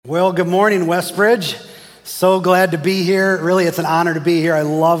Well, good morning, Westbridge. So glad to be here. Really, it's an honor to be here. I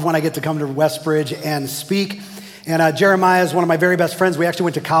love when I get to come to Westbridge and speak. And Jeremiah is one of my very best friends. We actually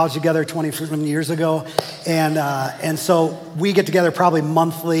went to college together 20 years ago. And so we get together probably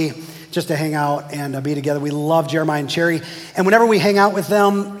monthly just to hang out and be together. We love Jeremiah and Cherry. And whenever we hang out with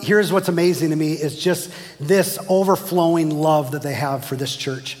them, here's what's amazing to me is just this overflowing love that they have for this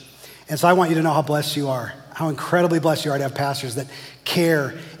church. And so I want you to know how blessed you are, how incredibly blessed you are to have pastors that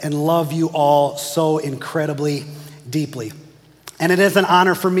care and love you all so incredibly deeply. And it is an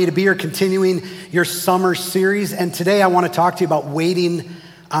honor for me to be here continuing your summer series. And today I want to talk to you about waiting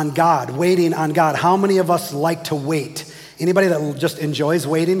on God, waiting on God. How many of us like to wait? Anybody that just enjoys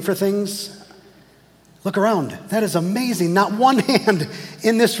waiting for things? Look around. That is amazing. Not one hand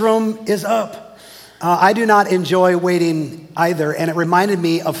in this room is up. I do not enjoy waiting either, and it reminded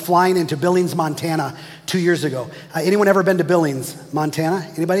me of flying into Billings, Montana 2 years ago. Anyone ever been to Billings, Montana?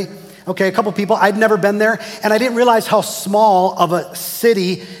 Anybody? Okay, a couple people. I'd never been there, and I didn't realize how small of a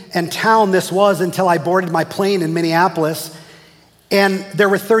city and town this was until I boarded my plane in Minneapolis, and there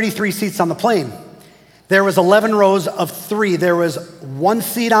were 33 seats on the plane. There was 11 rows of 3. There was 1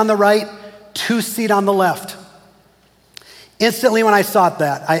 seat on the right, 2 seats on the left. Instantly when I saw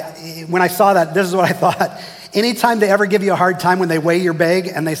that, this is what I thought. Anytime they ever give you a hard time when they weigh your bag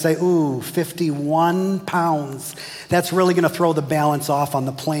and they say, ooh, 51 pounds, that's really gonna throw the balance off on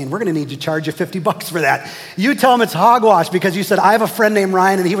the plane. We're gonna need to charge you $50 for that. You tell them it's hogwash because you said, I have a friend named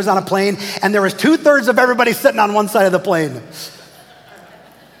Ryan and he was on a plane and there was 2/3 of everybody sitting on one side of the plane.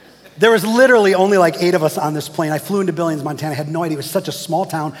 There was literally only like 8 of us on this plane. I flew into Billings, Montana. I had no idea. It was such a small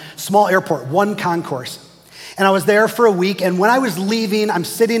town, small airport, 1 concourse. And I was there for a week, and when I was leaving, I'm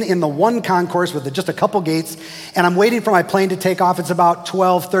sitting in the 1 concourse with just a couple gates, and I'm waiting for my plane to take off. It's about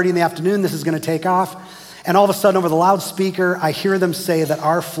 12:30 in the afternoon. This is gonna take off. And all of a sudden, over the loudspeaker, I hear them say that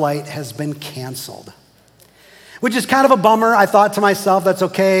our flight has been canceled, which is kind of a bummer. I thought to myself, that's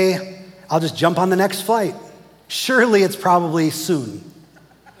okay. I'll just jump on the next flight. Surely it's probably soon.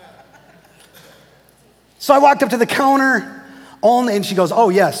 So I walked up to the counter, and she goes, oh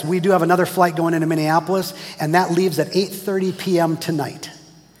yes, we do have another flight going into Minneapolis, and that leaves at 8:30 p.m. tonight.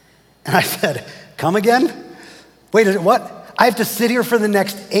 And I said, come again? Wait, what? I have to sit here for the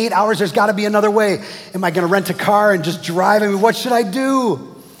next 8 hours? There's gotta be another way. Am I gonna rent a car and just drive? I mean, what should I do?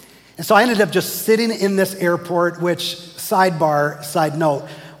 And so I ended up just sitting in this airport, which, side note,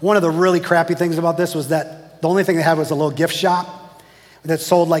 one of the really crappy things about this was that the only thing they had was a little gift shop that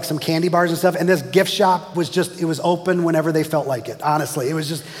sold like some candy bars and stuff. And this gift shop was it was open whenever they felt like it, honestly. It was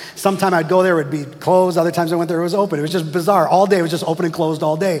just, sometime I'd go there, it would be closed. Other times I went there, it was open. It was just bizarre. All day, it was just open and closed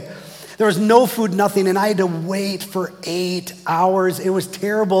all day. There was no food, nothing, and I had to wait for 8 hours. It was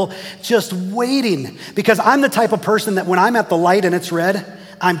terrible just waiting, because I'm the type of person that when I'm at the light and it's red,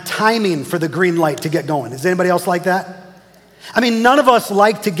 I'm timing for the green light to get going. Is anybody else like that? I mean, none of us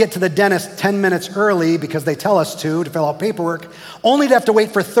like to get to the dentist 10 minutes early because they tell us to fill out paperwork, only to have to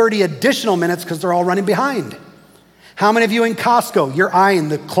wait for 30 additional minutes because they're all running behind. How many of you in Costco, you're eyeing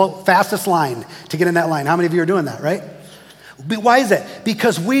the fastest line to get in that line? How many of you are doing that, right? Why is that?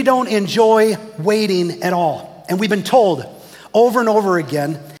 Because we don't enjoy waiting at all. And we've been told over and over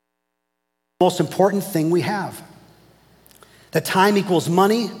again, the most important thing we have. That time equals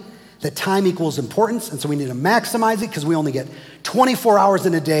money. That time equals importance, and so we need to maximize it because we only get 24 hours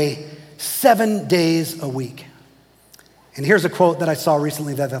in a day, 7 days a week. And here's a quote that I saw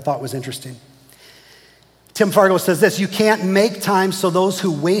recently that I thought was interesting. Tim Fargo says this: you can't make time so those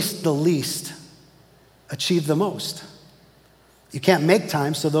who waste the least achieve the most. You can't make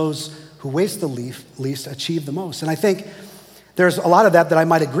time so those who waste the least achieve the most. And I think there's a lot of that I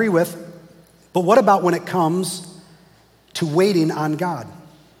might agree with, but what about when it comes to waiting on God?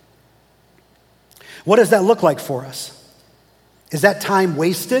 What does that look like for us? Is that time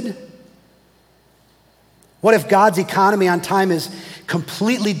wasted? What if God's economy on time is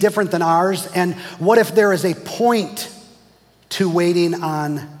completely different than ours? And what if there is a point to waiting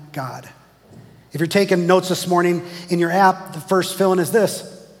on God? If you're taking notes this morning in your app, the first fill-in is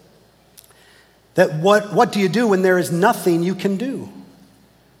this: that what do you do when there is nothing you can do?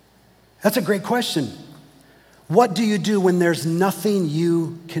 That's a great question. What do you do when there's nothing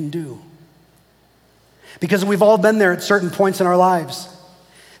you can do? Because we've all been there at certain points in our lives.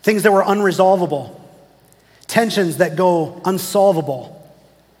 Things that were unresolvable. Tensions that go unsolvable.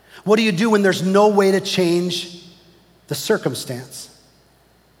 What do you do when there's no way to change the circumstance?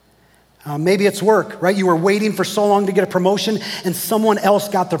 Maybe it's work, right? You were waiting for so long to get a promotion and someone else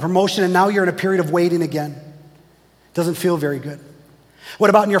got the promotion and now you're in a period of waiting again. Doesn't feel very good. What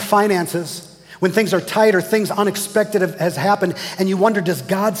about in your finances? When things are tight or things unexpected has happened and you wonder, does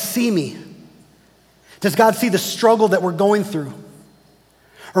God see me? Does God see the struggle that we're going through?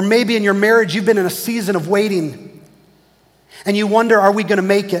 Or maybe in your marriage, you've been in a season of waiting and you wonder, are we gonna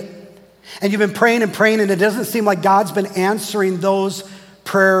make it? And you've been praying and praying and it doesn't seem like God's been answering those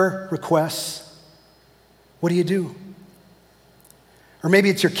prayer requests. What do you do? Or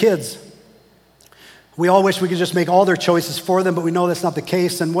maybe it's your kids. We all wish we could just make all their choices for them, but we know that's not the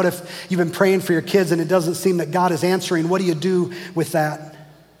case. And what if you've been praying for your kids and it doesn't seem that God is answering? What do you do with that?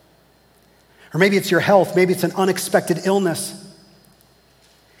 Or maybe it's your health. Maybe it's an unexpected illness.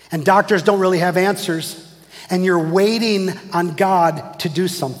 And doctors don't really have answers. And you're waiting on God to do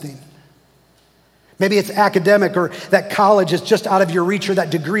something. Maybe it's academic, or that college is just out of your reach, or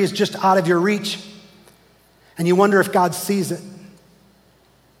that degree is just out of your reach. And you wonder if God sees it.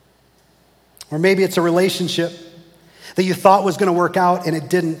 Or maybe it's a relationship that you thought was gonna work out and it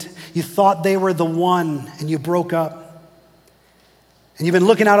didn't. You thought they were the one and you broke up. And you've been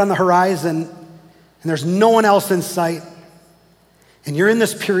looking out on the horizon and there's no one else in sight. And you're in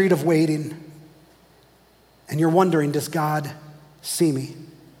this period of waiting and you're wondering, does God see me?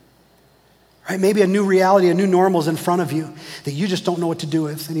 Right? Maybe a new reality, a new normal is in front of you that you just don't know what to do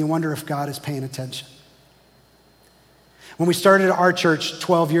with, and you wonder if God is paying attention. When we started our church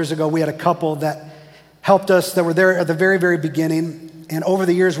 12 years ago, we had a couple that helped us, that were there at the very, very beginning. And over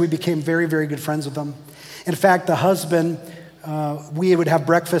the years, we became very, very good friends with them. In fact, the husband, we would have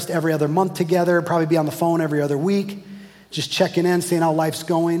breakfast every other month together, probably be on the phone every other week, just checking in, seeing how life's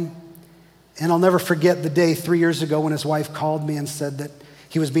going. And I'll never forget the day 3 years ago when his wife called me and said that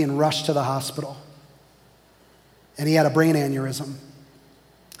he was being rushed to the hospital. And he had a brain aneurysm.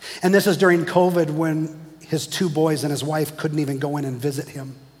 And this is during COVID when his 2 boys and his wife couldn't even go in and visit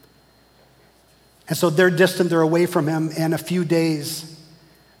him. And so they're distant, they're away from him, and a few days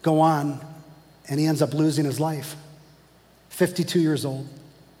go on, and he ends up losing his life. 52 years old.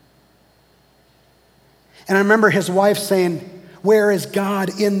 And I remember his wife saying, where is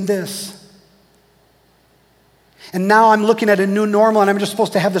God in this? And now I'm looking at a new normal, and I'm just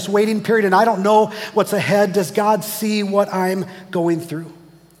supposed to have this waiting period, and I don't know what's ahead. Does God see what I'm going through?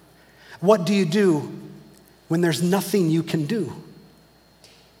 What do you do when there's nothing you can do?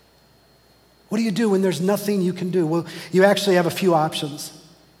 What do you do when there's nothing you can do? Well, you actually have a few options.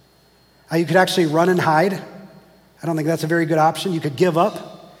 You could actually run and hide. I don't think that's a very good option. You could give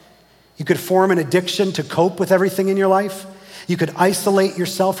up. You could form an addiction to cope with everything in your life. You could isolate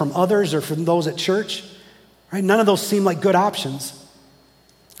yourself from others or from those at church. Right? None of those seem like good options.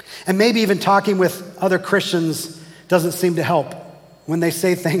 And maybe even talking with other Christians doesn't seem to help when they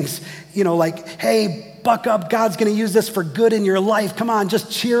say things, like, hey, buck up, God's gonna use this for good in your life. Come on,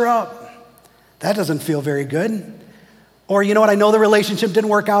 just cheer up. That doesn't feel very good. Or you know what, I know the relationship didn't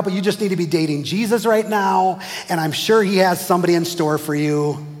work out, but you just need to be dating Jesus right now, and I'm sure he has somebody in store for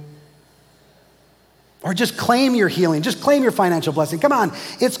you. Or just claim your healing, just claim your financial blessing. Come on,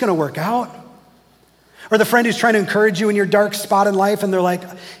 it's gonna work out. Or the friend who's trying to encourage you in your dark spot in life, and they're like,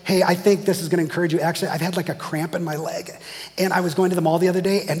 hey, I think this is gonna encourage you. Actually, I've had like a cramp in my leg, and I was going to the mall the other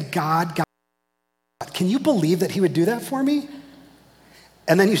day, and God got. Can you believe that he would do that for me?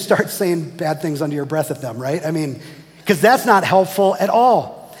 And then you start saying bad things under your breath at them, right? I mean, because that's not helpful at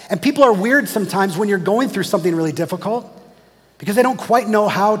all. And people are weird sometimes when you're going through something really difficult because they don't quite know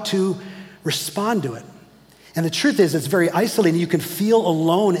how to respond to it. And the truth is, it's very isolating. You can feel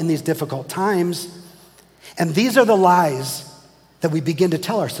alone in these difficult times. And these are the lies that we begin to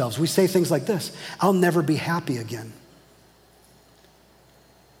tell ourselves. We say things like this: I'll never be happy again.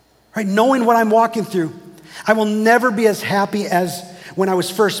 Right? Knowing what I'm walking through, I will never be as happy as when I was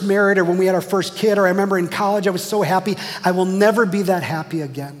first married or when we had our first kid, or I remember in college I was so happy. I will never be that happy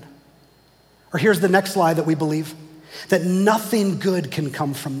again. Or here's the next lie that we believe, that nothing good can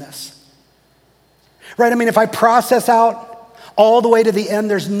come from this. Right? I mean, if I process out all the way to the end,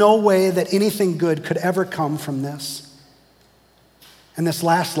 there's no way that anything good could ever come from this. And this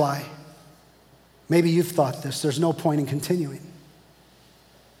last lie, maybe you've thought this, there's no point in continuing.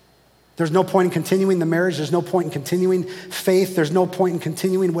 There's no point in continuing the marriage. There's no point in continuing faith. There's no point in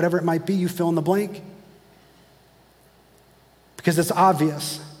continuing whatever it might be. You fill in the blank. Because it's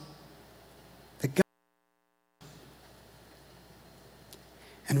obvious that God.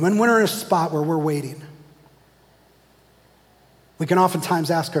 And when we're in a spot where we're waiting, we can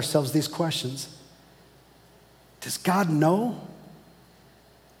oftentimes ask ourselves these questions. Does God know?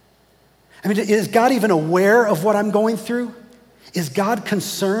 I mean, is God even aware of what I'm going through? Is God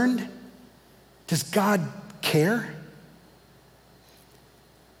concerned? Does God care?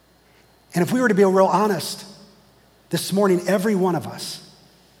 And if we were to be real honest, this morning, every one of us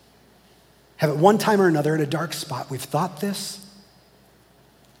have at one time or another in a dark spot, we've thought this,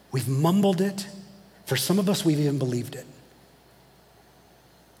 we've mumbled it. For some of us, we've even believed it.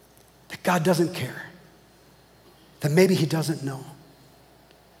 That God doesn't care. That maybe he doesn't know.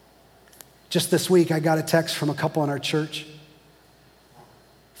 Just this week, I got a text from a couple in our church.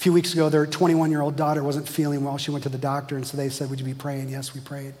 A few weeks ago, their 21-year-old daughter wasn't feeling well. She went to the doctor, and so they said, would you be praying? Yes, we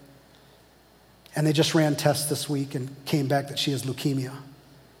prayed. And they just ran tests this week and came back that she has leukemia,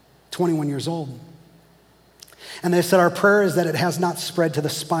 21 years old. And they said, our prayer is that it has not spread to the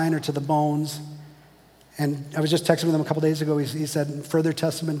spine or to the bones. And I was just texting with him a couple days ago. He said, further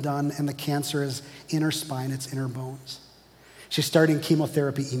tests have been done, and the cancer is in her spine, it's in her bones. She's starting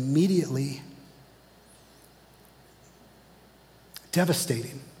chemotherapy immediately.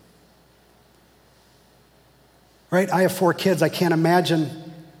 Devastating. Right? I have 4 kids. I can't imagine.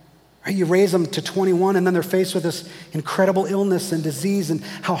 Right? You raise them to 21, and then they're faced with this incredible illness and disease, and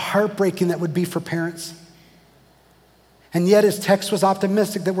how heartbreaking that would be for parents. And yet his text was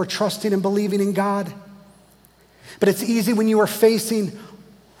optimistic that we're trusting and believing in God. But it's easy when you are facing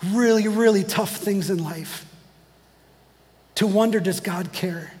really, really tough things in life to wonder, does God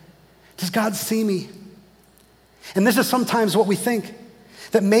care? Does God see me? And this is sometimes what we think,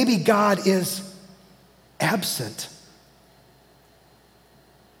 that maybe God is absent.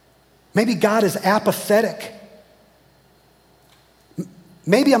 Maybe God is apathetic.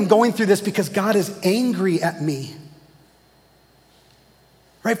 Maybe I'm going through this because God is angry at me.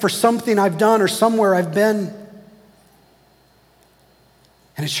 Right? For something I've done or somewhere I've been.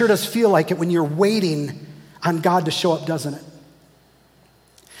 And it sure does feel like it when you're waiting on God to show up, doesn't it?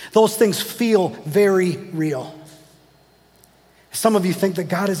 Those things feel very real. Some of you think that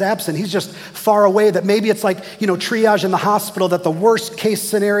God is absent. He's just far away, that maybe it's like, triage in the hospital, that the worst case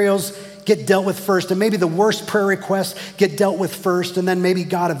scenarios get dealt with first, and maybe the worst prayer requests get dealt with first, and then maybe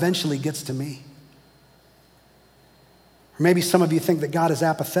God eventually gets to me. Or maybe some of you think that God is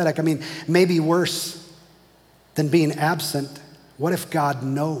apathetic. Maybe worse than being absent. What if God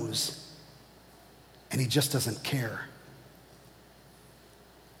knows and he just doesn't care?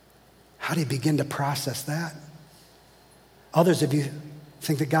 How do you begin to process that? Others of you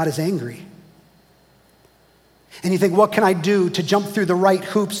think that God is angry. And you think, what can I do to jump through the right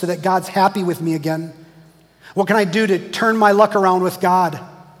hoops so that God's happy with me again? What can I do to turn my luck around with God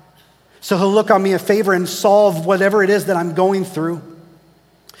so he'll look on me a favor and solve whatever it is that I'm going through?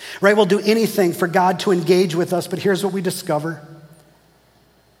 Right? We'll do anything for God to engage with us, but here's what we discover,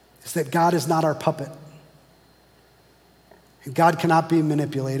 is that God is not our puppet. And God cannot be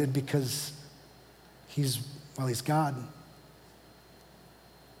manipulated because he's God.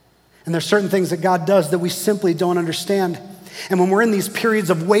 And there's certain things that God does that we simply don't understand. And when we're in these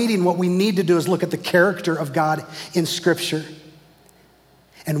periods of waiting, what we need to do is look at the character of God in Scripture.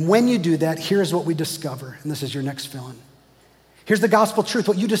 And when you do that, here's what we discover. And this is your next fill-in. Here's the gospel truth.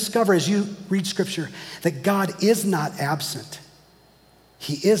 What you discover as you read Scripture, that God is not absent.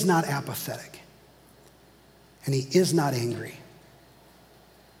 He is not apathetic. And he is not angry.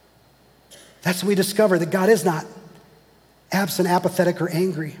 That's what we discover, that God is not absent, apathetic, or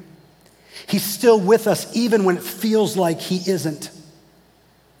angry. He's still with us even when it feels like he isn't.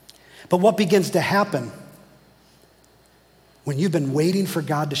 But what begins to happen when you've been waiting for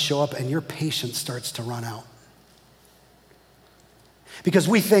God to show up and your patience starts to run out? Because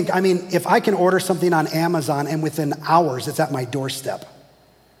we think, if I can order something on Amazon and within hours it's at my doorstep,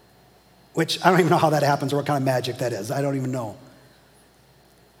 which I don't even know how that happens or what kind of magic that is. I don't even know.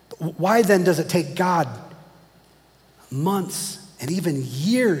 But why then does it take God months and even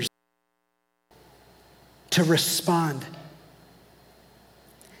years to respond?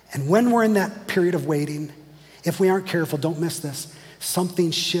 And when we're in that period of waiting, if we aren't careful, don't miss this,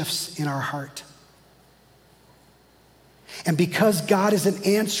 something shifts in our heart. And because God isn't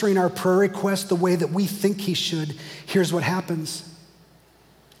answering our prayer request the way that we think he should, here's what happens.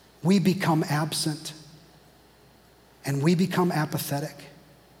 We become absent, and we become apathetic,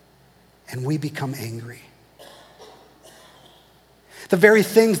 and we become angry. The very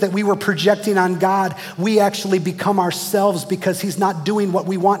things that we were projecting on God, we actually become ourselves because he's not doing what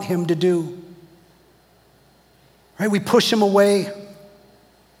we want him to do. Right? We push him away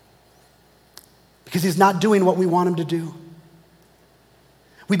because he's not doing what we want him to do.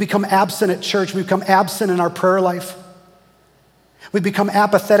 We become absent at church. We become absent in our prayer life. We become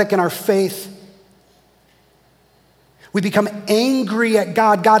apathetic in our faith. We become angry at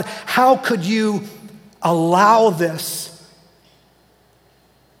God. God, how could you allow this?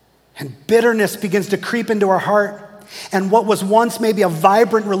 And bitterness begins to creep into our heart. And what was once maybe a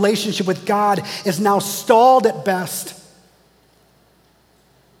vibrant relationship with God is now stalled at best.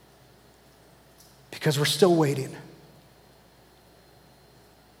 because we're still waiting.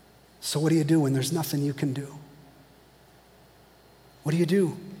 So what do you do when there's nothing you can do? What do you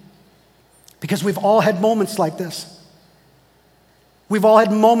do? Because we've all had moments like this. We've all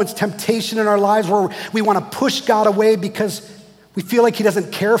had moments, temptation in our lives where we want to push God away because we feel like he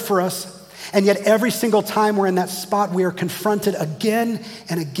doesn't care for us. And yet every single time we're in that spot, we are confronted again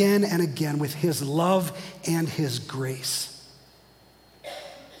and again and again with his love and his grace.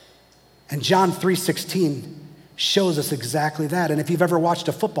 And John 3:16 shows us exactly that. And if you've ever watched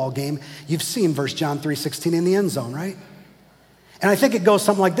a football game, you've seen verse John 3:16 in the end zone, right? And I think it goes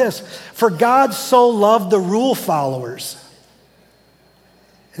something like this. For God so loved the rule followers.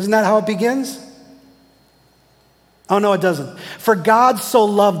 Isn't that how it begins? Oh, no, it doesn't. For God so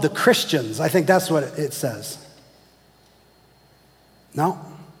loved the Christians. I think that's what it says. No?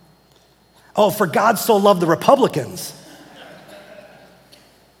 Oh, for God so loved the Republicans.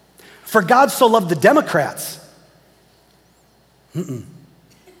 For God so loved the Democrats. Mm-mm.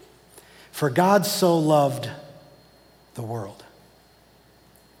 For God so loved the world.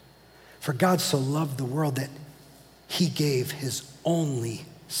 For God so loved the world that he gave his only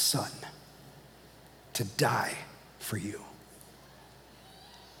son to die for you.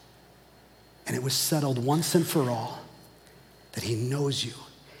 And it was settled once and for all that he knows you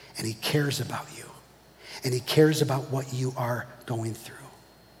and he cares about you and he cares about what you are going through.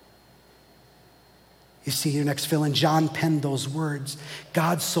 You see your next fill in, John penned those words.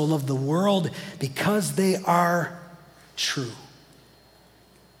 God so loved the world because they are true.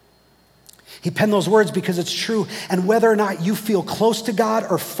 He penned those words because it's true. And whether or not you feel close to God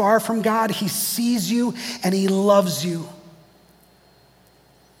or far from God, he sees you and he loves you.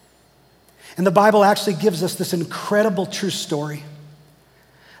 And the Bible actually gives us this incredible true story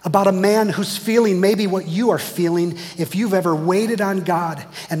about a man who's feeling maybe what you are feeling if you've ever waited on God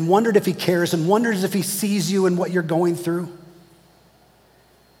and wondered if he cares and wonders if he sees you and what you're going through.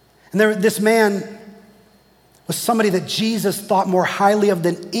 And this man was somebody that Jesus thought more highly of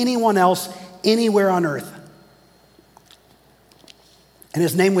than anyone else anywhere on earth. And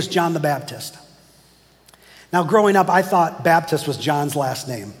his name was John the Baptist. Now, growing up, I thought Baptist was John's last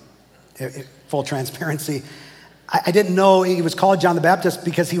name. Full transparency. I didn't know he was called John the Baptist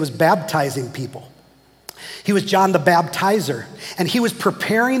because he was baptizing people. He was John the Baptizer, and he was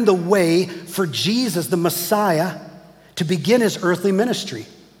preparing the way for Jesus, the Messiah, to begin his earthly ministry.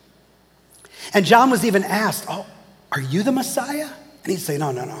 And John was even asked, "Oh, are you the Messiah?" And he'd say, No.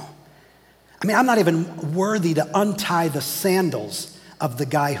 I mean, I'm not even worthy to untie the sandals of the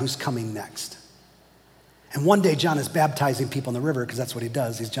guy who's coming next. And one day John is baptizing people in the river, because that's what he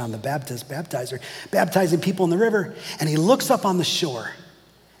does. He's John the Baptist, baptizer, baptizing people in the river. And he looks up on the shore,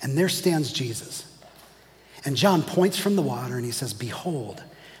 and there stands Jesus. And John points from the water and he says, "Behold,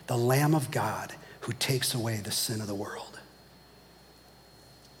 the Lamb of God who takes away the sin of the world."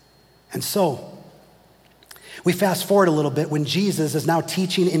 And so, we fast forward a little bit when Jesus is now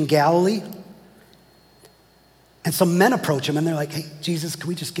teaching in Galilee. And some men approach him and they're like, "Hey, Jesus, can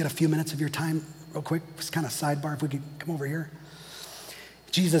we just get a few minutes of your time real quick? Just kind of sidebar, if we could come over here."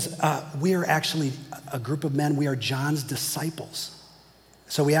 Jesus, we are actually a group of men. We are John's disciples.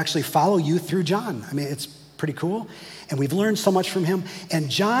 So we actually follow you through John. I mean, it's pretty cool. And we've learned so much from him. And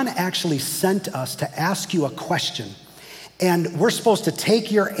John actually sent us to ask you a question. And we're supposed to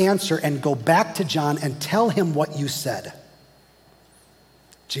take your answer and go back to John and tell him what you said.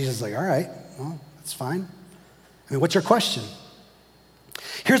 Jesus is like, "All right, well, that's fine. I mean, what's your question?"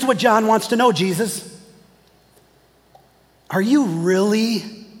 Here's what John wants to know, Jesus. Are you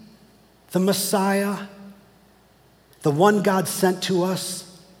really the Messiah? The one God sent to us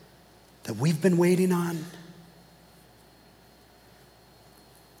that we've been waiting on?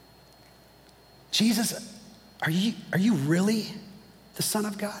 Jesus, are you really the Son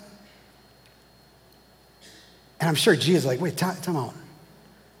of God? And I'm sure Jesus is like, "Wait, time out.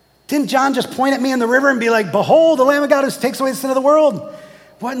 Didn't John just point at me in the river and be like, 'Behold, the Lamb of God who takes away the sin of the world'?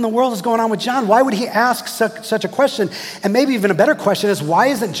 What in the world is going on with John? Why would he ask such a question?" And maybe even a better question is, why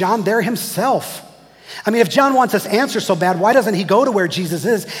isn't John there himself? I mean, if John wants this answer so bad, why doesn't he go to where Jesus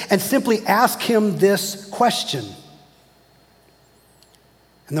is and simply ask him this question?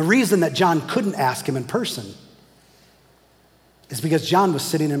 And the reason that John couldn't ask him in person is because John was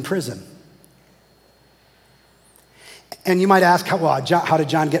sitting in prison. And you might ask, how did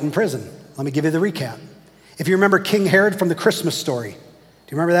John get in prison? Let me give you the recap. If you remember King Herod from the Christmas story, do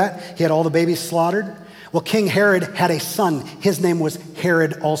you remember that? He had all the babies slaughtered. Well, King Herod had a son. His name was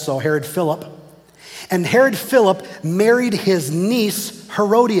Herod also, Herod Philip. And Herod Philip married his niece,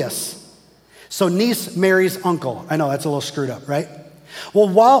 Herodias. So niece marries uncle. I know, that's a little screwed up, right? Well,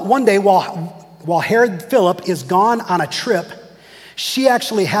 one day while while Herod Philip is gone on a trip, she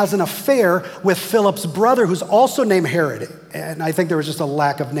actually has an affair with Philip's brother, who's also named Herod. And I think there was just a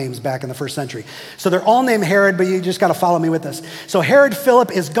lack of names back in the first century. So they're all named Herod, but you just got to follow me with this. So Herod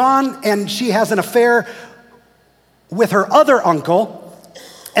Philip is gone, and she has an affair with her other uncle.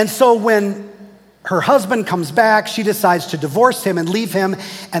 And so when her husband comes back, she decides to divorce him and leave him,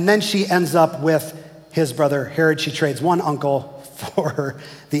 and then she ends up with his brother Herod. She trades one uncle for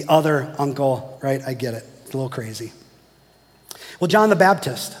the other uncle, right? I get it. It's a little crazy. Well, John the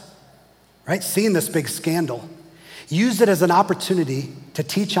Baptist, right, seeing this big scandal, used it as an opportunity to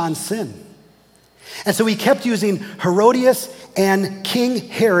teach on sin. And so he kept using Herodias and King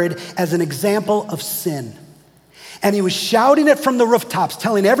Herod as an example of sin. And he was shouting it from the rooftops,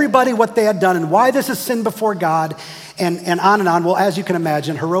 telling everybody what they had done and why this is sin before God, and on and on. Well, as you can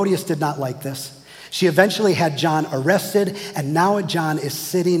imagine, Herodias did not like this. She eventually had John arrested, and now John is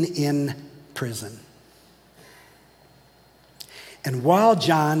sitting in prison. And while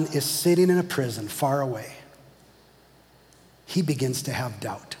John is sitting in a prison far away, he begins to have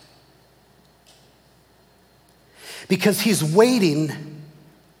doubt. Because he's waiting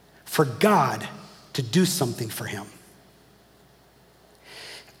for God to do something for him.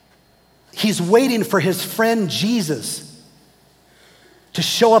 He's waiting for his friend Jesus to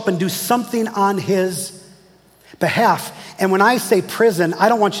show up and do something on his behalf. And when I say prison, I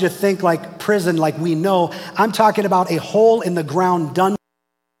don't want you to think like prison like we know. I'm talking about a hole in the ground dungeon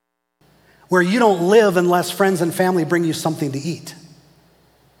where you don't live unless friends and family bring you something to eat.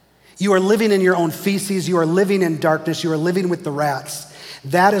 You are living in your own feces. You are living in darkness. You are living with the rats.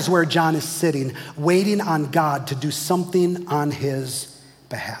 That is where John is sitting, waiting on God to do something on his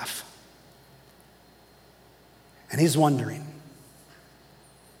behalf. And he's wondering,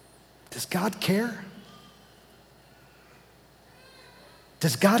 does God care?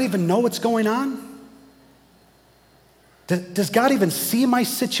 Does God even know what's going on? Does God even see my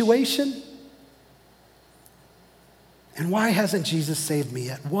situation? And why hasn't Jesus saved me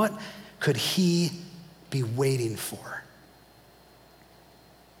yet? What could he be waiting for?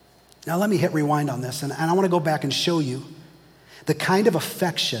 Now let me hit rewind on this, and I want to go back and show you the kind of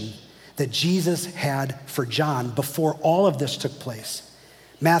affection that Jesus had for John before all of this took place.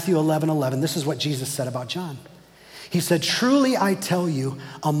 Matthew 11:11, this is what Jesus said about John. He said, "Truly I tell you,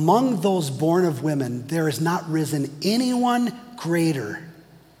 among those born of women, there has not risen anyone greater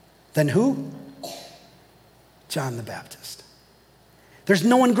than" who? John the Baptist. There's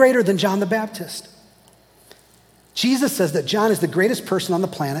no one greater than John the Baptist. Jesus says that John is the greatest person on the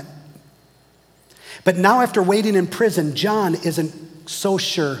planet. But now after waiting in prison, John isn't so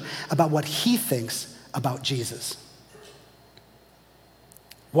sure about what he thinks about Jesus.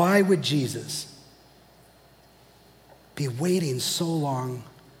 Why would Jesus be waiting so long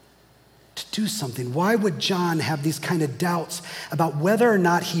to do something? Why would John have these kind of doubts about whether or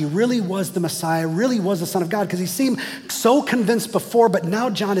not he really was the Messiah, really was the Son of God? Because he seemed so convinced before, but now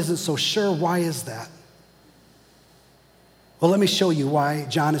John isn't so sure. Why is that? Well, let me show you why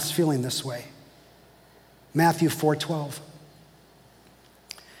John is feeling this way. Matthew 4:12.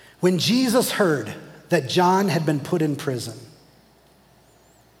 When Jesus heard that John had been put in prison,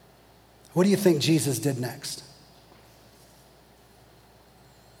 what do you think Jesus did next?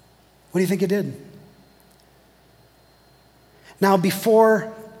 What do you think he did? Now,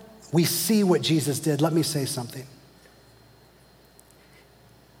 before we see what Jesus did, let me say something.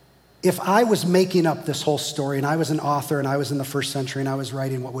 If I was making up this whole story and I was an author and I was in the first century and I was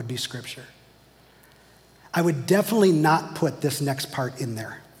writing what would be scripture, I would definitely not put this next part in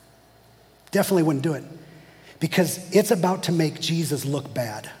there. Definitely wouldn't do it, because it's about to make Jesus look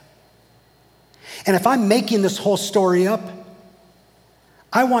bad. And if I'm making this whole story up,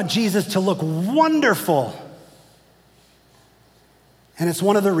 I want Jesus to look wonderful. And it's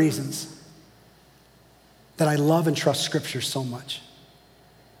one of the reasons that I love and trust Scripture so much.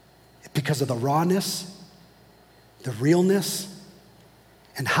 Because of the rawness, the realness,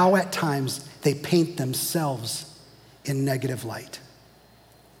 and how at times they paint themselves in negative light.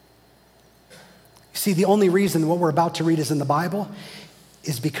 You see, the only reason what we're about to read is in the Bible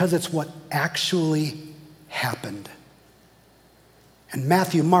is because it's what actually happened. And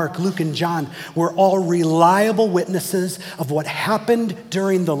Matthew, Mark, Luke, and John were all reliable witnesses of what happened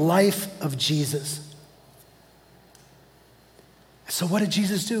during the life of Jesus. So what did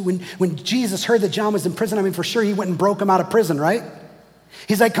Jesus do? When Jesus heard that John was in prison, I mean, for sure he went and broke him out of prison, right?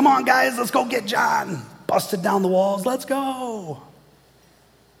 He's like, come on, guys, let's go get John. Busted down the walls, let's go.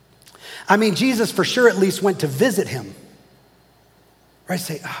 I mean, Jesus for sure at least went to visit him. Right?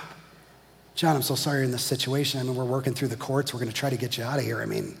 Say, John, I'm so sorry you're in this situation. I mean, we're working through the courts. We're going to try to get you out of here. I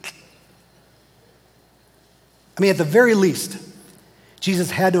mean, I mean, at the very least,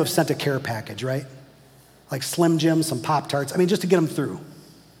 Jesus had to have sent a care package, right? Like Slim Jim, some Pop-Tarts. I mean, just to get them through.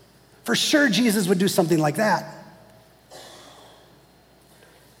 For sure, Jesus would do something like that.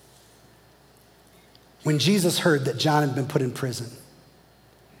 When Jesus heard that John had been put in prison,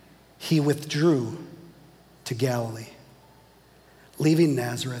 he withdrew to Galilee. Leaving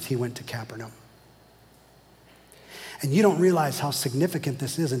Nazareth, he went to Capernaum. And you don't realize how significant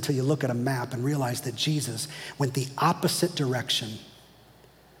this is until you look at a map and realize that Jesus went the opposite direction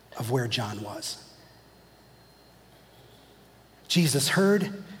of where John was. Jesus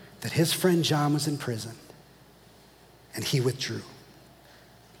heard that his friend John was in prison, and he withdrew.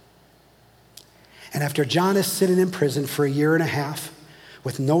 And after John is sitting in prison for 1.5 years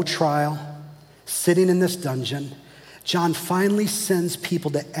with no trial, sitting in this dungeon, John finally sends people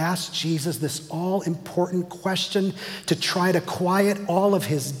to ask Jesus this all-important question to try to quiet all of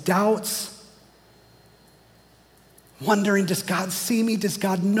his doubts, wondering, does God see me? Does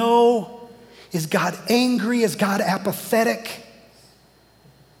God know? Is God angry? Is God apathetic?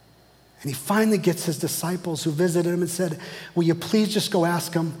 And he finally gets his disciples who visited him and said, will you please just go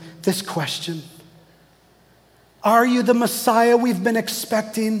ask him this question? Are you the Messiah we've been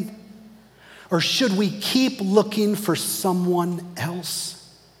expecting? Or should we keep looking for someone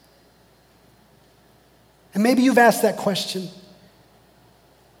else? And maybe you've asked that question.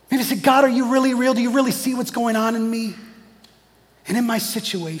 Maybe you say, God, are you really real? Do you really see what's going on in me and in my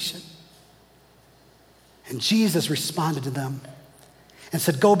situation? And Jesus responded to them and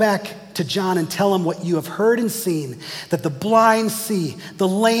said, go back to John and tell him what you have heard and seen, that the blind see, the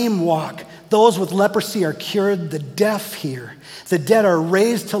lame walk, those with leprosy are cured, the deaf hear, the dead are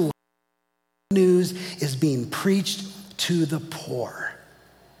raised to life. News is being preached to the poor.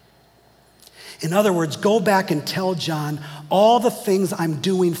 In other words, go back and tell John all the things I'm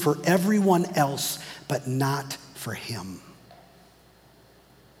doing for everyone else, but not for him.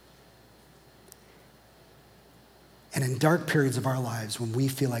 And in dark periods of our lives, when we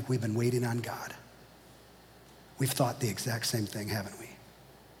feel like we've been waiting on God, we've thought the exact same thing, haven't we?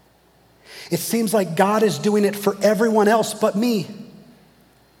 It seems like God is doing it for everyone else but me.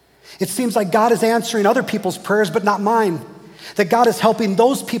 It seems like God is answering other people's prayers, but not mine. That God is helping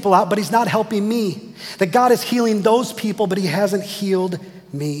those people out, but he's not helping me. That God is healing those people, but he hasn't healed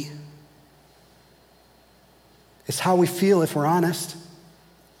me. It's how we feel if we're honest.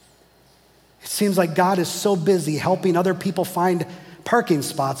 It seems like God is so busy helping other people find parking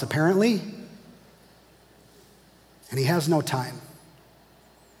spots, apparently, and he has no time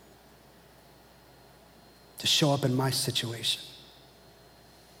to show up in my situation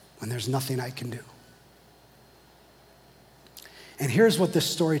when there's nothing I can do. And here's what this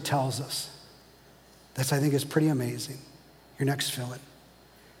story tells us that I think is pretty amazing. Your next fill-in.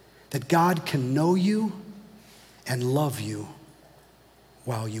 That God can know you and love you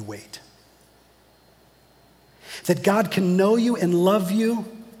while you wait. That God can know you and love you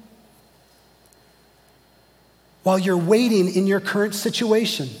while you're waiting in your current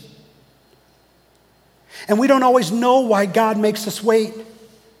situation. And we don't always know why God makes us wait.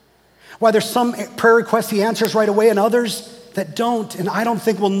 Why there's some prayer requests he answers right away and others that don't. And I don't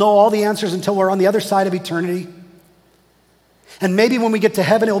think we'll know all the answers until we're on the other side of eternity. And maybe when we get to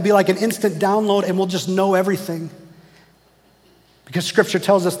heaven, it will be like an instant download and we'll just know everything. Because scripture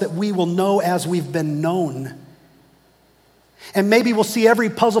tells us that we will know as we've been known. And maybe we'll see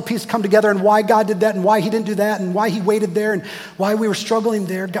every puzzle piece come together and why God did that and why he didn't do that and why he waited there and why we were struggling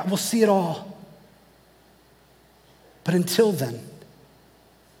there. God, we'll see it all. But until then,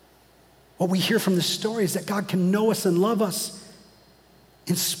 what we hear from this story is that God can know us and love us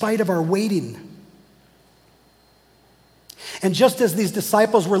in spite of our waiting. And just as these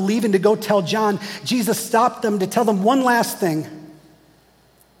disciples were leaving to go tell John, Jesus stopped them to tell them one last thing.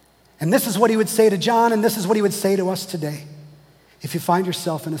 And this is what he would say to John, and this is what he would say to us today. If you find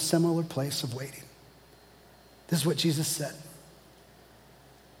yourself in a similar place of waiting. This is what Jesus said.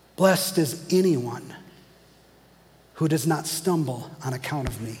 Blessed is anyone who does not stumble on account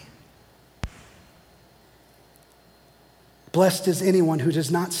of me. Blessed is anyone who does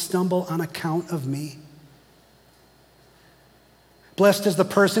not stumble on account of me. Blessed is the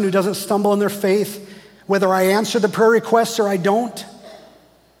person who doesn't stumble in their faith, whether I answer the prayer requests or I don't.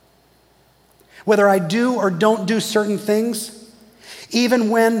 Whether I do or don't do certain things. Even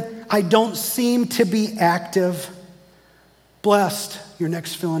when I don't seem to be active. Blessed, your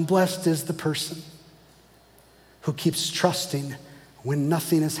next fill-in, blessed is the person who keeps trusting when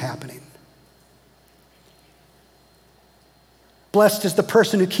nothing is happening. Blessed is the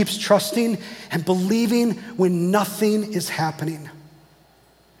person who keeps trusting and believing when nothing is happening.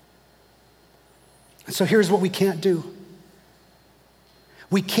 And so here's what we can't do.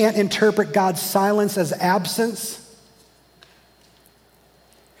 We can't interpret God's silence as absence.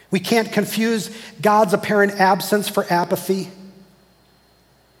 We can't confuse God's apparent absence for apathy.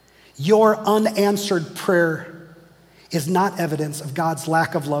 Your unanswered prayer is not evidence of God's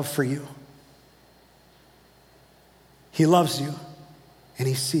lack of love for you. He loves you and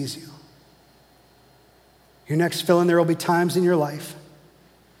he sees you. Your next fill-in, there will be times in your life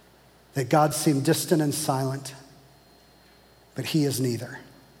that God seemed distant and silent, but he is neither.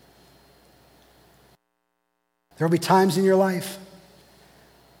 There will be times in your life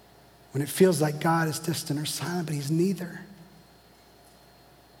when it feels like God is distant or silent, but he's neither.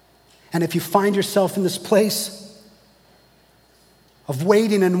 And if you find yourself in this place of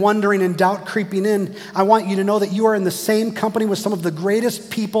waiting and wondering and doubt creeping in, I want you to know that you are in the same company with some of the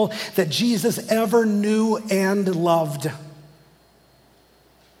greatest people that Jesus ever knew and loved.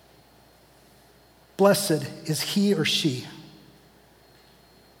 Blessed is he or she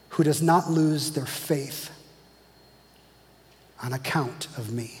who does not lose their faith on account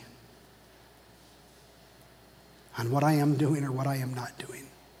of me, on what I am doing or what I am not doing.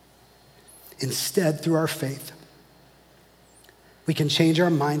 Instead, through our faith, we can change our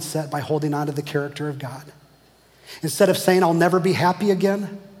mindset by holding on to the character of God. Instead of saying, I'll never be happy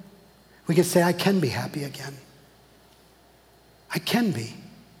again, we can say, I can be happy again. I can be.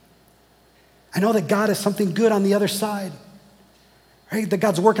 I know that God has something good on the other side, right? That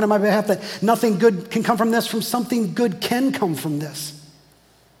God's working on my behalf, that nothing good can come from this, from something good can come from this.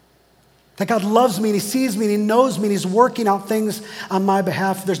 That God loves me and he sees me and he knows me and he's working out things on my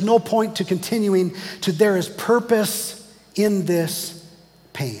behalf. There's no point to continuing to there is purpose in this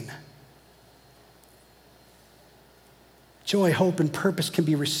pain. Joy, hope, and purpose can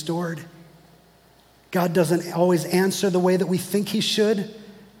be restored. God doesn't always answer the way that we think he should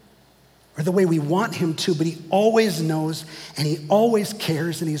or the way we want him to, but he always knows and he always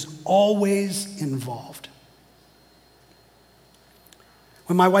cares and he's always involved.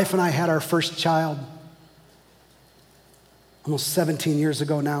 When my wife and I had our first child, almost 17 years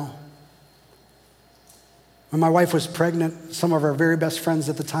ago now, when my wife was pregnant, some of our very best friends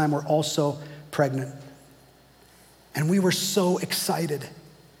at the time were also pregnant. And we were so excited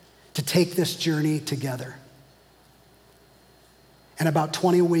to take this journey together. And about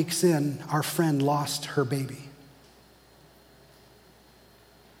 20 weeks in, our friend lost her baby.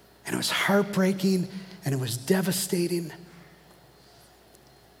 And it was heartbreaking and it was devastating.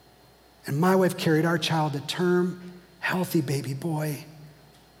 And my wife carried our child to term, healthy baby boy.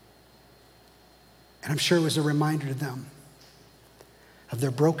 And I'm sure it was a reminder to them of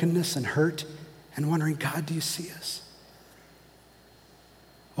their brokenness and hurt and wondering, God, do you see us?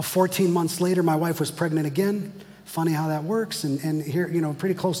 Well, 14 months later, my wife was pregnant again. Funny how that works, and here,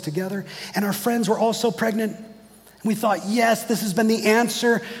 pretty close together. And our friends were also pregnant. And we thought, yes, this has been the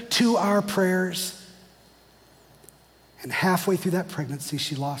answer to our prayers. And halfway through that pregnancy,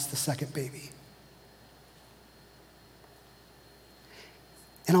 she lost the second baby.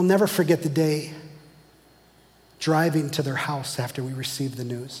 And I'll never forget the day driving to their house after we received the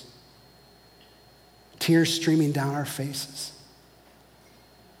news. Tears streaming down our faces.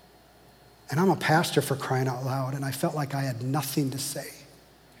 And I'm a pastor, for crying out loud, and I felt like I had nothing to say.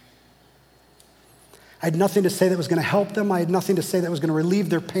 I had nothing to say that was going to help them. I had nothing to say that was going to relieve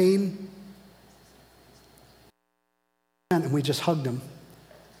their pain. And we just hugged them,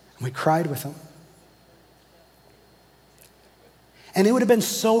 and we cried with them. And it would have been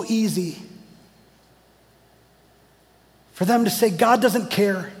so easy for them to say, God doesn't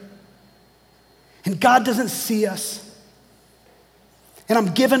care, and God doesn't see us. And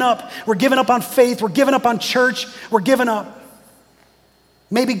I'm giving up. We're giving up on faith. We're giving up on church. We're giving up.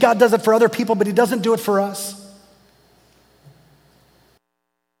 Maybe God does it for other people, but he doesn't do it for us.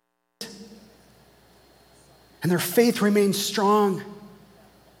 And their faith remained strong.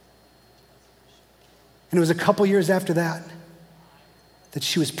 And it was a couple years after that that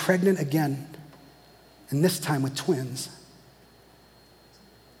she was pregnant again, and this time with twins.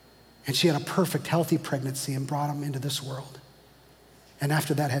 And she had a perfect, healthy pregnancy and brought them into this world. And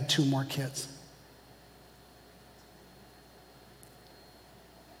after that, had 2 more kids.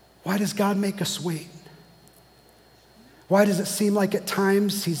 Why does God make us wait? Why does it seem like at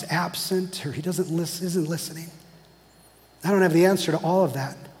times he's absent or he isn't listening? I don't have the answer to all of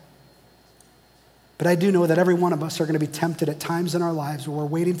that. But I do know that every one of us are going to be tempted at times in our lives where we're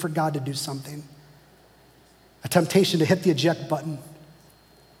waiting for God to do something. A temptation to hit the eject button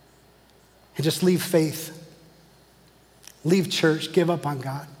and just leave faith. Leave church, give up on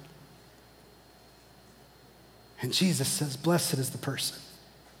God. And Jesus says, blessed is the person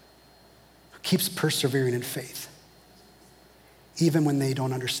who keeps persevering in faith, even when they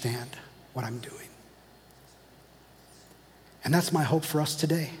don't understand what I'm doing. And that's my hope for us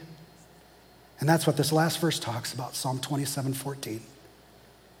today. And that's what this last verse talks about, Psalm 27:14.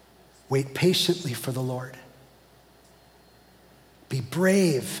 Wait patiently for the Lord. Be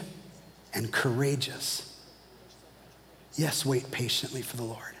brave and courageous. Yes, wait patiently for the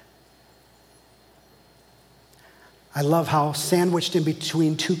Lord. I love how sandwiched in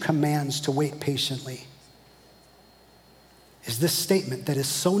between two commands to wait patiently is this statement that is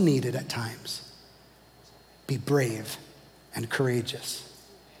so needed at times. Be brave and courageous.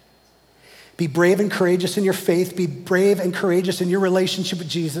 Be brave and courageous in your faith. Be brave and courageous in your relationship with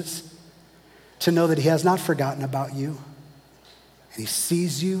Jesus, to know that he has not forgotten about you, and he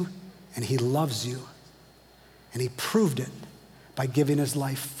sees you, and he loves you, and he proved it by giving his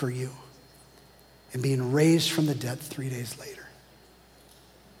life for you and being raised from the dead 3 days later.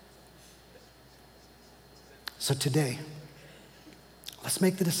 So today, let's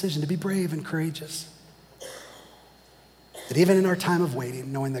make the decision to be brave and courageous. That even in our time of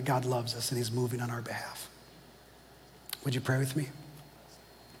waiting, knowing that God loves us and he's moving on our behalf. Would you pray with me?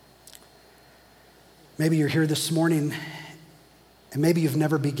 Maybe you're here this morning and maybe you've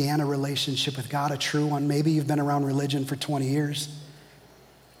never began a relationship with God, a true one. Maybe you've been around religion for 20 years.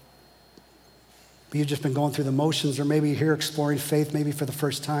 But you've just been going through the motions, or maybe you're here exploring faith, maybe for the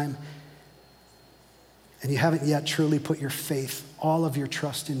first time. And you haven't yet truly put your faith, all of your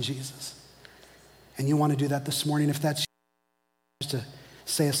trust in Jesus. And you want to do that this morning. If that's you, just to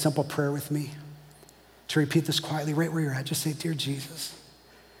say a simple prayer with me, to repeat this quietly right where you're at. Just say, dear Jesus,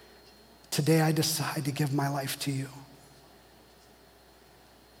 today I decide to give my life to you.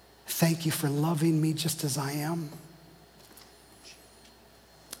 Thank you for loving me just as I am.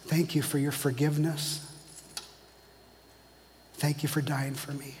 Thank you for your forgiveness. Thank you for dying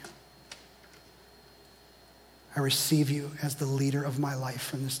for me. I receive you as the leader of my life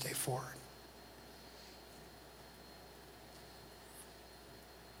from this day forward.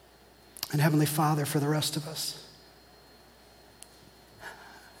 And Heavenly Father, for the rest of us,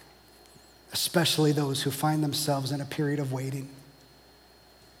 especially those who find themselves in a period of waiting,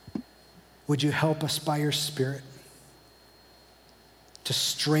 would you help us by your Spirit to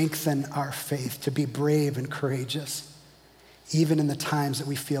strengthen our faith, to be brave and courageous, even in the times that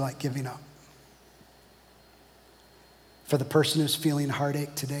we feel like giving up. For the person who's feeling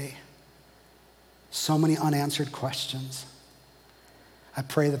heartache today, so many unanswered questions, I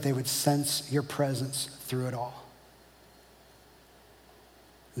pray that they would sense your presence through it all.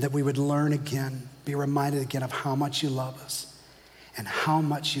 That we would learn again, be reminded again of how much you love us and how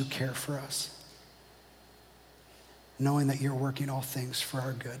much you care for us, knowing that you're working all things for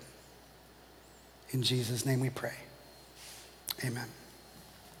our good. In Jesus' name we pray. Amen.